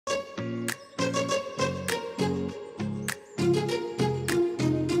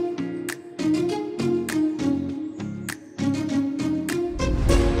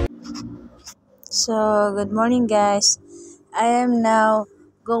Good morning, guys. I am now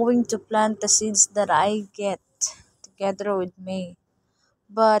going to plant the seeds that I get together with me,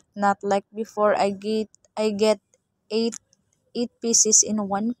 but not like before. I get eight pieces in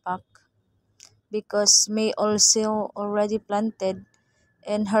one pack because May also already planted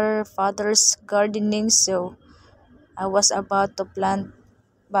in her father's gardening. So I was about to plant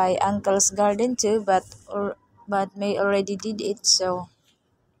by uncle's garden too, but May already did it. So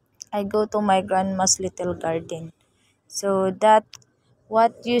I go to my grandma's little garden. So that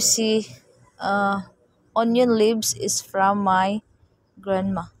what you see, onion leaves is from my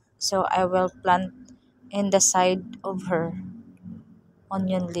grandma. So I will plant in the side of her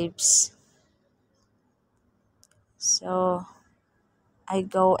onion leaves. So I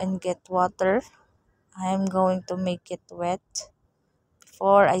go and get water. I am going to make it wet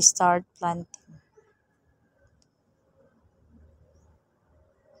before I start planting.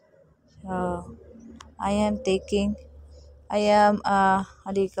 So I am how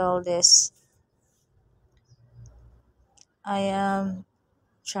do you call this? I am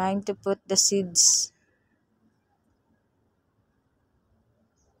trying to put the seeds.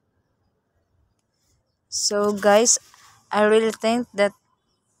 So guys, I really think that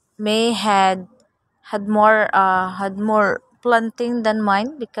May had more planting than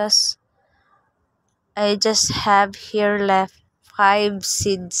mine because I just have here left 5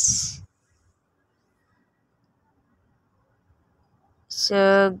 seeds.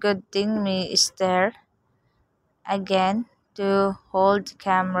 So good thing May is there again to hold the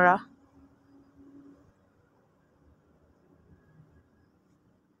camera.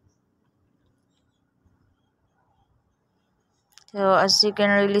 So as you can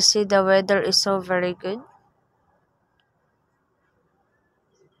really see, the weather is so very good.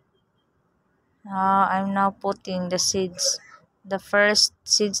 I'm now putting the seeds. The first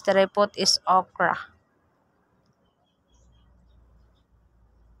seeds that I put is okra.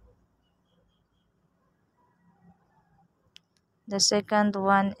 The second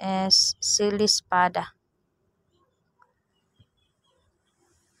one is sili espada.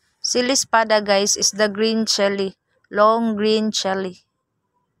 Sili espada, guys, is the green chili, long green chili.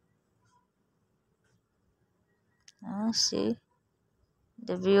 See,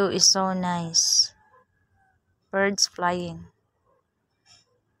 the view is so nice. Birds flying.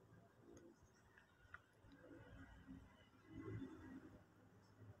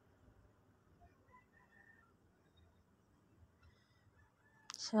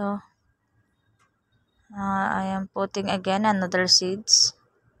 So, I am putting again another seeds.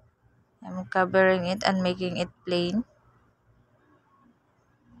 I'm covering it and making it plain.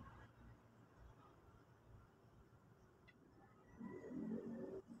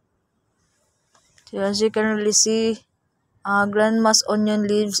 So as you can really see, grandma's onion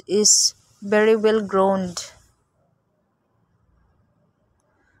leaves is very well grown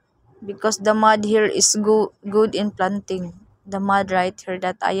because the mud here is good in planting. The mud right here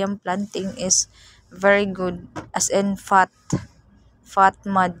that I am planting is very good, as in fat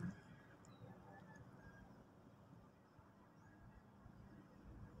mud.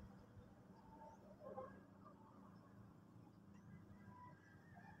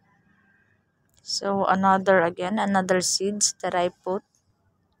 So another seeds that I put,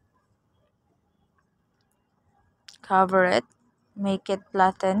 cover it, make it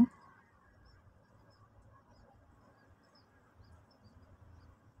flatten.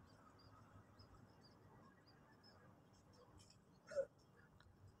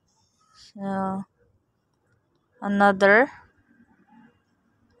 So another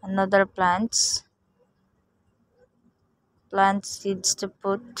plant seeds to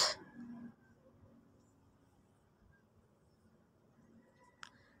put.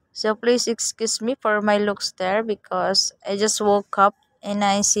 So please excuse me for my looks there because I just woke up and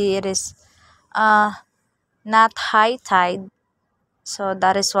I see it is uh not high tide. So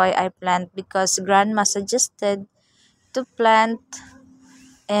that is why I plant, because grandma suggested to plant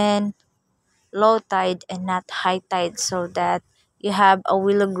in low tide and not high tide so that you have a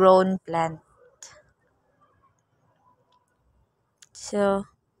willow grown plant. So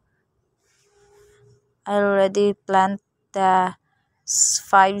I already plant the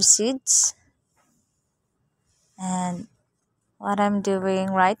 5 seeds, and what I'm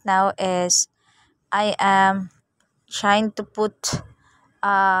doing right now is I am trying to put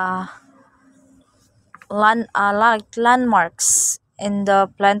like landmarks in the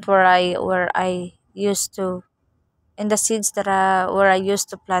plant where I used to, in the seeds that where I used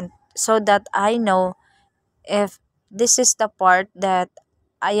to plant, so that I know if this is the part that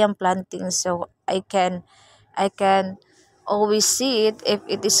I am planting, so I can always see it if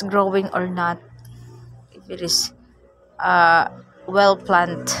it is growing or not. it is uh well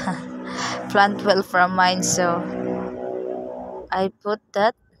plant plant well from mine. So I put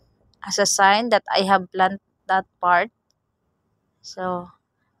that as a sign that I have planted that part. So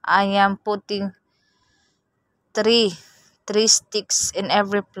I am putting three three sticks in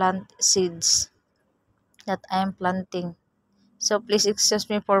every plant seeds that I am planting. So please excuse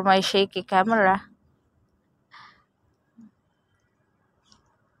me for my shaky camera.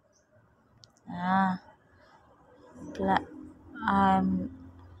 Ah, pla- um,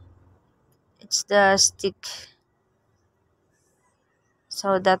 it's the stick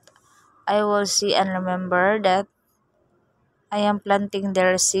so that I will see and remember that I am planting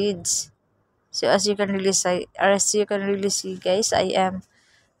their seeds. So as you can really see, guys, I am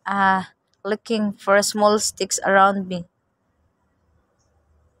uh looking for small sticks around me.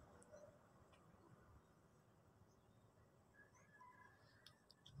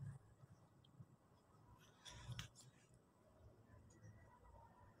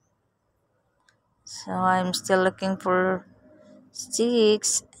 So I'm still looking for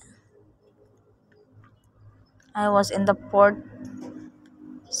sticks. I was in the fourth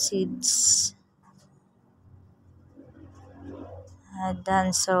seeds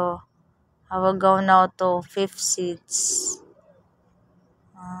done, so I will go now to fifth seeds.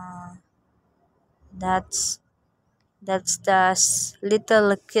 That's the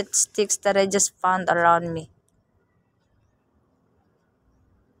little kit sticks that I just found around me.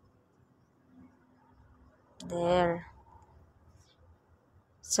 There.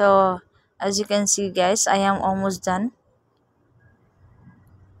 So as you can see, guys, I am almost done,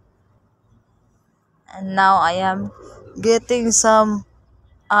 and now I am getting some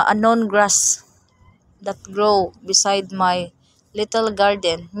unknown grass that grow beside my little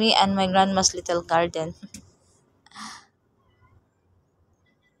garden, me and my grandma's little garden.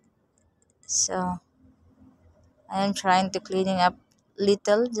 So I am trying to cleaning up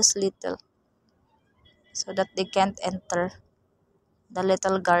little, just little, so that they can't enter the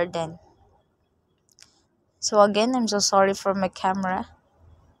little garden. So again, I'm so sorry for my camera.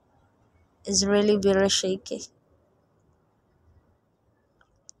 It's really very shaky.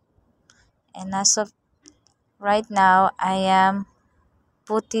 And as of right now, I am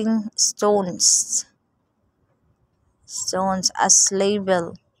putting stones as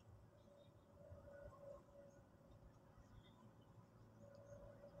label.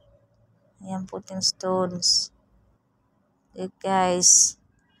 I am putting stones. You guys,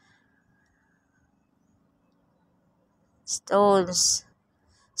 stones,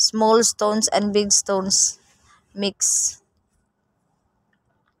 small stones and big stones mix.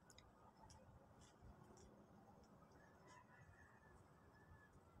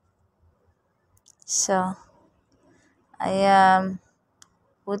 So I am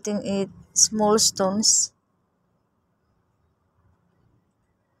putting it small stones.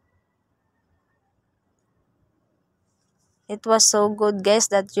 It was so good, guys,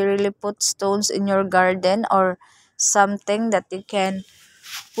 that you really put stones in your garden or something that you can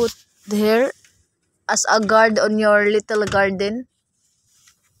put there as a guard on your little garden.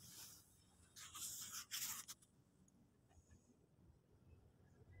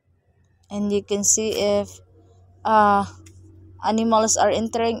 And you can see if uh animals are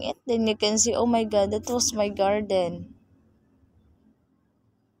entering it, then you can see, oh my god, that was my garden.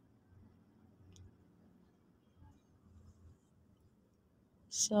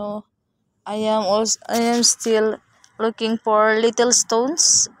 So I am still looking for little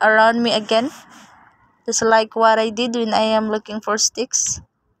stones around me again, just like what I did when I am looking for sticks.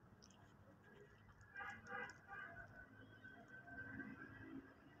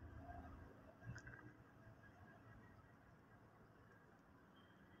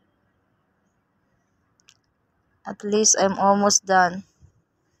 At least I'm almost done.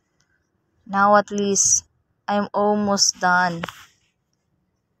 Now at least I'm almost done.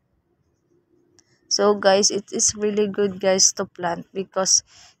 So guys, it is really good, guys, to plant because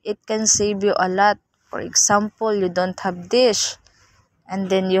it can save you a lot. For example, you don't have dish and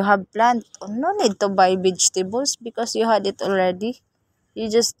then you have plant. Oh, no need to buy vegetables because you had it already. You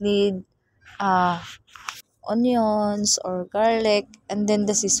just need uh onions or garlic and then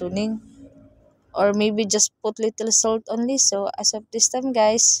the seasoning, or maybe just put little salt only. So as of this time,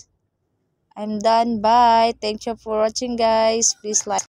 guys, I'm done. Bye. Thank you for watching, guys. Please like